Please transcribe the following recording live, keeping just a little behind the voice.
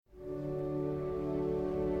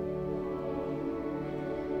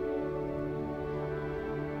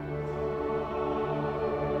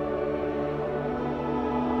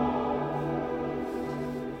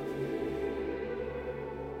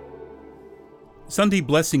Sunday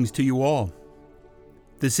blessings to you all.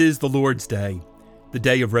 This is the Lord's Day, the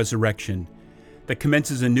day of resurrection, that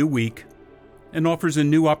commences a new week and offers a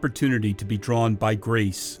new opportunity to be drawn by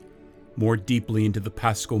grace more deeply into the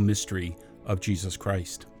paschal mystery of Jesus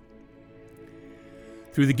Christ.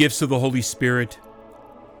 Through the gifts of the Holy Spirit,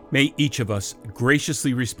 may each of us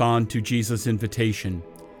graciously respond to Jesus' invitation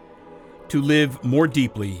to live more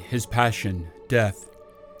deeply his passion, death,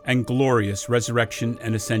 and glorious resurrection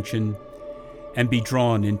and ascension, and be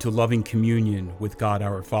drawn into loving communion with God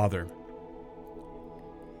our Father.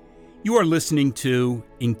 You are listening to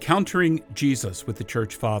Encountering Jesus with the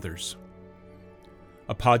Church Fathers,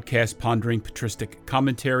 a podcast pondering patristic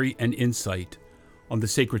commentary and insight on the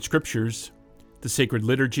sacred scriptures, the sacred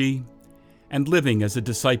liturgy, and living as a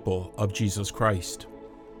disciple of Jesus Christ.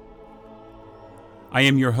 I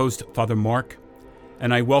am your host, Father Mark,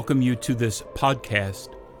 and I welcome you to this podcast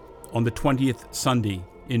on the 20th Sunday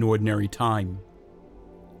in Ordinary Time.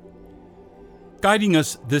 Guiding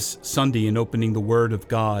us this Sunday in opening the Word of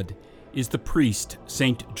God is the priest,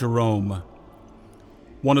 Saint Jerome,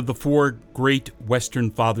 one of the four great Western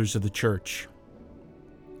Fathers of the Church.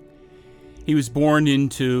 He was born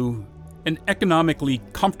into an economically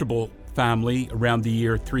comfortable family around the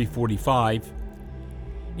year 345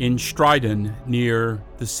 in Stridon near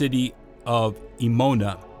the city of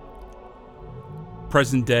Emona,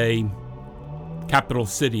 present-day capital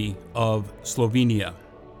city of Slovenia.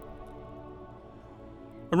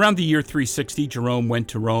 Around the year 360, Jerome went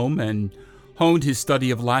to Rome and honed his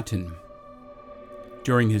study of Latin.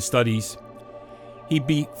 During his studies, he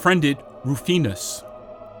befriended Rufinus,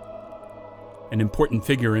 an important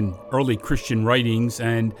figure in early Christian writings,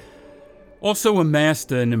 and also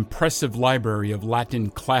amassed an impressive library of Latin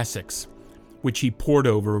classics, which he pored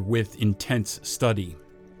over with intense study.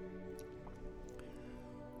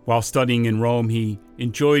 While studying in Rome, he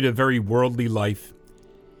enjoyed a very worldly life,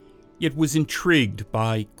 yet was intrigued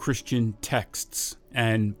by Christian texts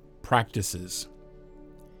and practices.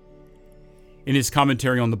 In his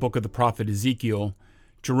commentary on the book of the prophet Ezekiel,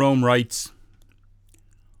 Jerome writes,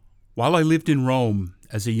 "While I lived in Rome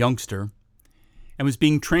as a youngster and was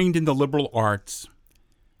being trained in the liberal arts,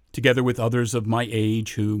 together with others of my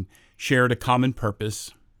age who shared a common purpose,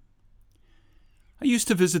 I used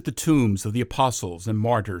to visit the tombs of the apostles and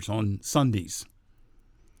martyrs on Sundays,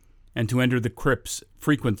 and to enter the crypts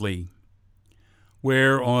frequently,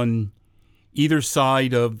 where on either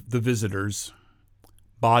side of the visitors,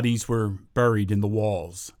 bodies were buried in the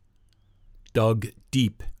walls, dug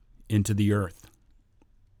deep into the earth."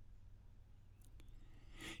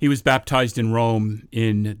 He was baptized in Rome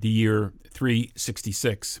in the year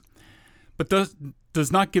 366, but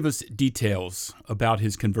does not give us details about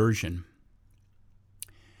his conversion.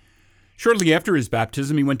 Shortly after his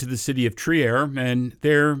baptism, he went to the city of Trier and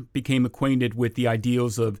there became acquainted with the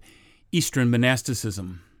ideals of Eastern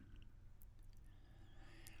monasticism.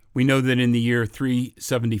 We know that in the year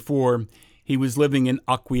 374, he was living in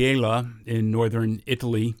Aquila in northern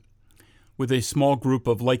Italy with a small group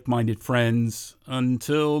of like-minded friends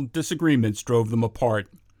until disagreements drove them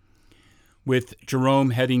apart, with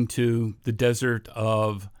Jerome heading to the desert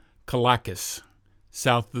of Kalakis,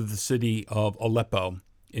 south of the city of Aleppo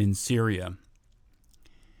in Syria.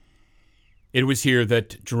 It was here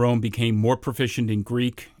that Jerome became more proficient in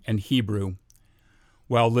Greek and Hebrew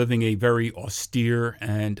while living a very austere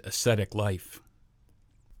and ascetic life.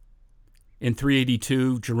 In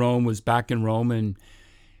 382, Jerome was back in Rome and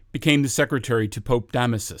became the secretary to Pope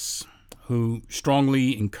Damasus, who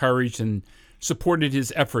strongly encouraged and supported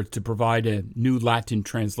his effort to provide a new Latin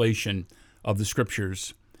translation of the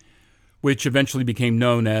scriptures, which eventually became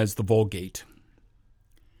known as the Vulgate.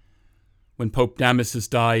 When Pope Damasus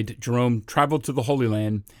died, Jerome traveled to the Holy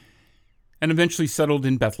Land and eventually settled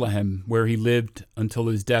in Bethlehem, where he lived until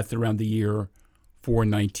his death around the year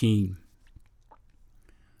 419.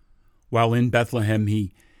 While in Bethlehem,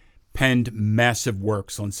 he penned massive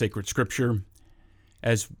works on sacred scripture,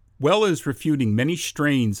 as well as refuting many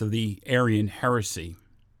strains of the Arian heresy.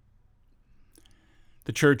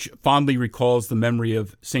 The Church fondly recalls the memory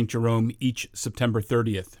of St. Jerome each September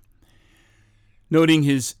 30th, noting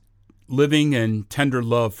his living and tender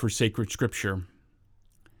love for sacred scripture.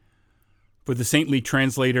 For the saintly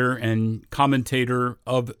translator and commentator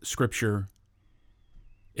of Scripture,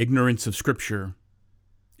 ignorance of Scripture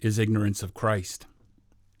is ignorance of Christ.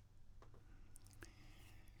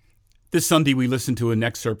 This Sunday we listen to an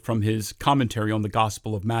excerpt from his commentary on the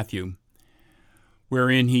Gospel of Matthew,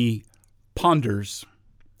 wherein he ponders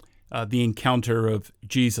the encounter of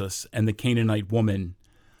Jesus and the Canaanite woman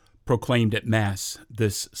proclaimed at Mass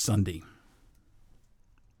this Sunday.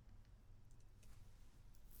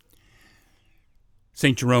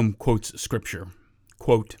 St. Jerome quotes scripture,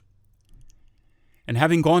 quote, "And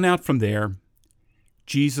having gone out from there,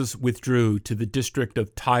 Jesus withdrew to the district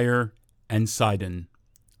of Tyre and Sidon,"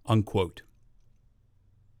 unquote.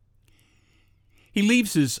 He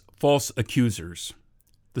leaves his false accusers,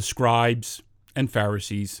 the scribes and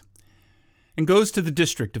Pharisees, and goes to the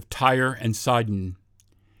district of Tyre and Sidon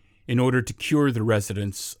in order to cure the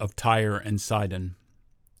residents of Tyre and Sidon.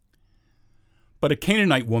 But a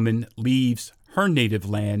Canaanite woman leaves her native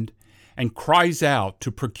land and cries out to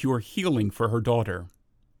procure healing for her daughter.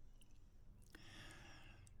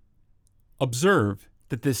 Observe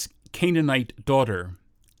that this Canaanite daughter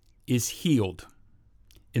is healed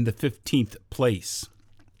in the 15th place.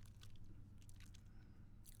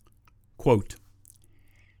 Quote,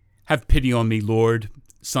 "Have pity on me, Lord,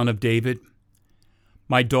 Son of David.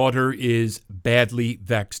 My daughter is badly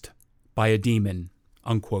vexed by a demon,"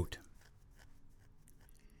 unquote.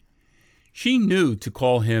 She knew to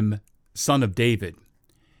call him Son of David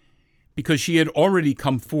because she had already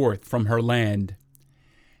come forth from her land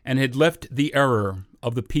and had left the error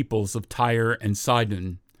of the peoples of Tyre and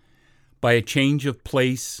Sidon by a change of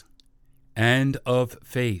place and of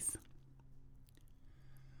faith.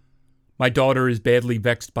 My daughter is badly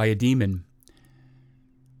vexed by a demon.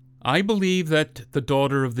 I believe that the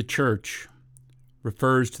daughter of the church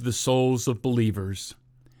refers to the souls of believers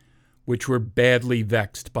which were badly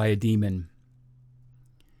vexed by a demon.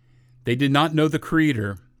 They did not know the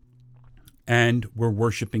Creator and were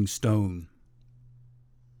worshiping stone.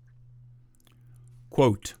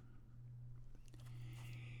 Quote,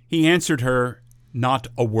 "He answered her not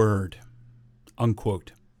a word,"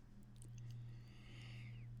 unquote.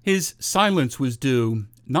 His silence was due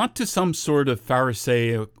not to some sort of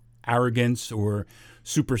Pharisaic arrogance or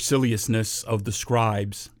superciliousness of the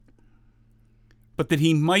scribes, but that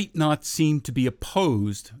he might not seem to be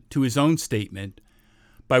opposed to his own statement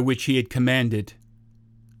by which he had commanded,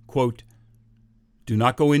 quote, "Do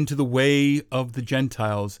not go into the way of the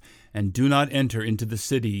Gentiles, and do not enter into the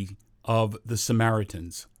city of the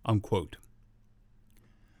Samaritans," unquote.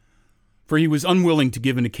 For he was unwilling to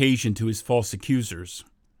give an occasion to his false accusers,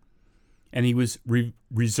 and he was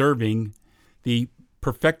reserving the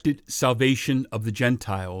perfected salvation of the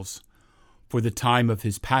Gentiles for the time of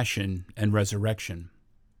his passion and resurrection.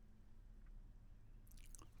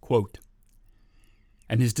 Quote,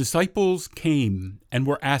 "And his disciples came and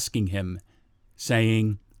were asking him,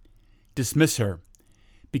 saying, 'Dismiss her,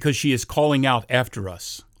 because she is calling out after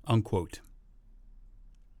us,'" unquote.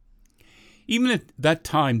 Even at that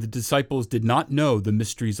time, the disciples did not know the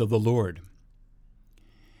mysteries of the Lord.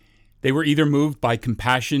 They were either moved by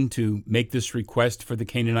compassion to make this request for the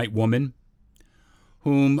Canaanite woman,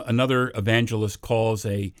 whom another evangelist calls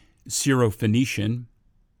a Syrophoenician,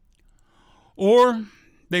 or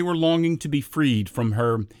they were longing to be freed from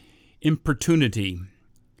her importunity,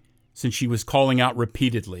 since she was calling out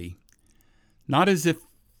repeatedly, not as if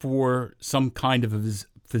for some kind of a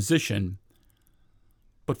physician,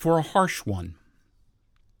 but for a harsh one.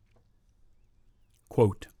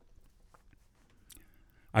 Quote,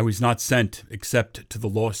 "I was not sent except to the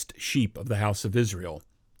lost sheep of the house of Israel,"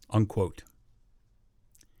 unquote.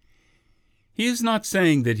 He is not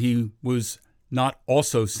saying that he was not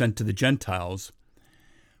also sent to the Gentiles,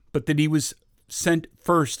 but that he was sent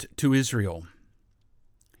first to Israel.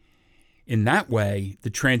 In that way, the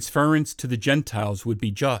transference to the Gentiles would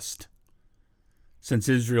be just, since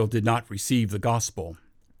Israel did not receive the gospel.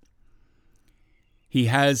 He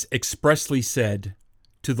has expressly said,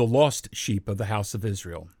 "to the lost sheep of the house of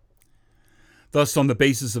Israel." Thus, on the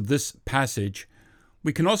basis of this passage,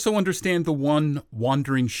 we can also understand the one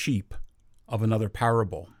wandering sheep of another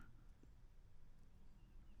parable.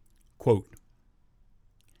 Quote,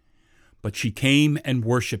 "But she came and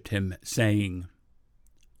worshipped him, saying,"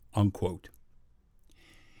 unquote.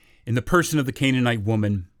 In the person of the Canaanite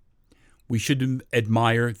woman, we should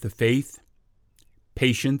admire the faith,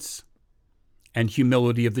 patience, and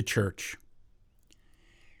humility of the church.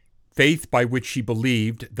 Faith by which she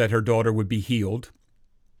believed that her daughter would be healed.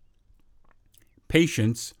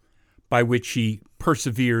 Patience by which she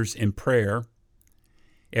perseveres in prayer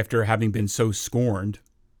after having been so scorned.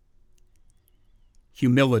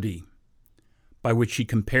 Humility by which she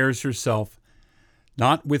compares herself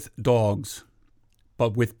not with dogs,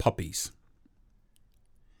 but with puppies.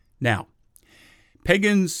 Now,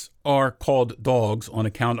 pagans are called dogs on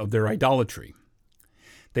account of their idolatry.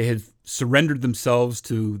 They have surrendered themselves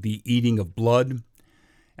to the eating of blood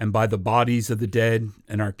and by the bodies of the dead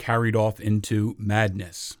and are carried off into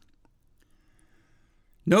madness.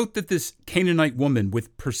 Note that this Canaanite woman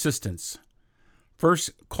with persistence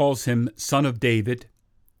first calls him Son of David,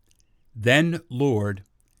 then Lord,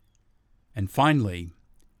 and finally,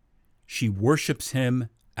 she worships him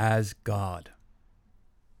as God.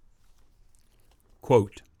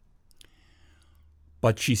 Quote,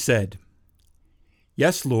 "But she said,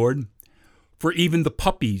 'Yes, Lord, for even the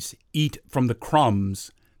puppies eat from the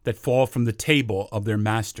crumbs that fall from the table of their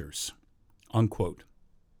masters.'" Unquote.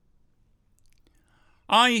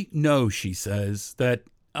 "I know," she says, "that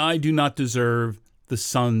I do not deserve the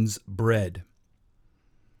Son's bread.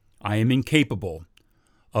 I am incapable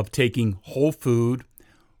of taking whole food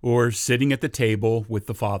or sitting at the table with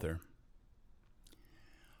the Father.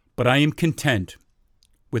 But I am content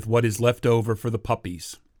with what is left over for the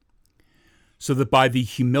puppies, so that by the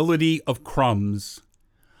humility of crumbs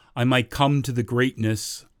I might come to the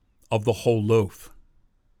greatness of the whole loaf."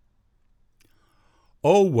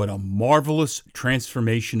 Oh, what a marvelous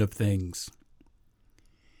transformation of things.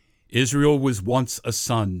 Israel was once a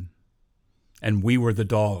son, and we were the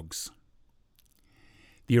dogs.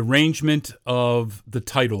 The arrangement of the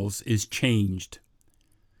titles is changed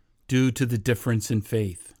due to the difference in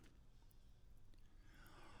faith.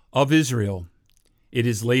 Of Israel, it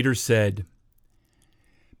is later said,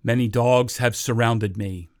 "Many dogs have surrounded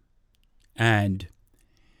me," and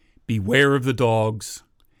 "Beware of the dogs,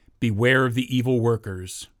 beware of the evil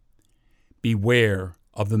workers, beware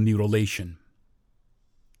of the mutilation."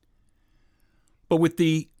 But with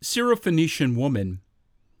the Syrophoenician woman,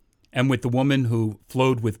 and with the woman who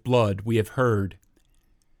flowed with blood, we have heard,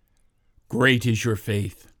 "Great is your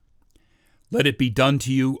faith. Let it be done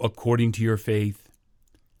to you according to your faith."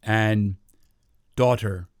 And,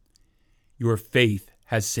 "Daughter, your faith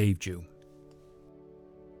has saved you."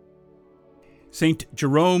 Saint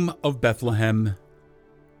Jerome of Bethlehem,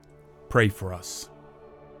 pray for us.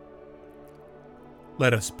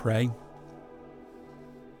 Let us pray.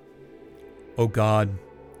 O God,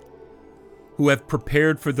 who have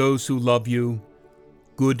prepared for those who love you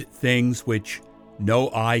good things which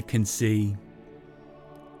no eye can see,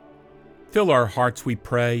 fill our hearts, we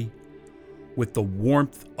pray, with the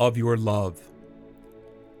warmth of your love,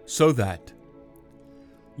 so that,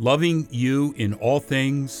 loving you in all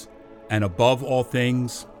things and above all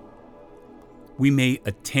things, we may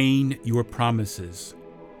attain your promises,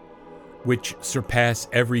 which surpass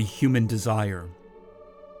every human desire.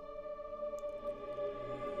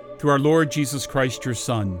 Through our Lord Jesus Christ, your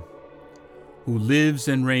Son, who lives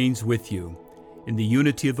and reigns with you in the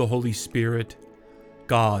unity of the Holy Spirit,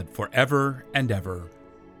 God, forever and ever.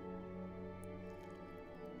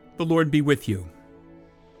 The Lord be with you.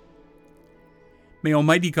 May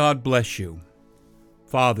Almighty God bless you,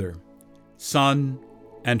 Father, Son,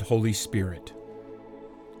 and Holy Spirit.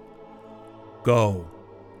 Go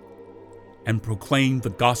and proclaim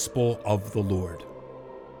the gospel of the Lord.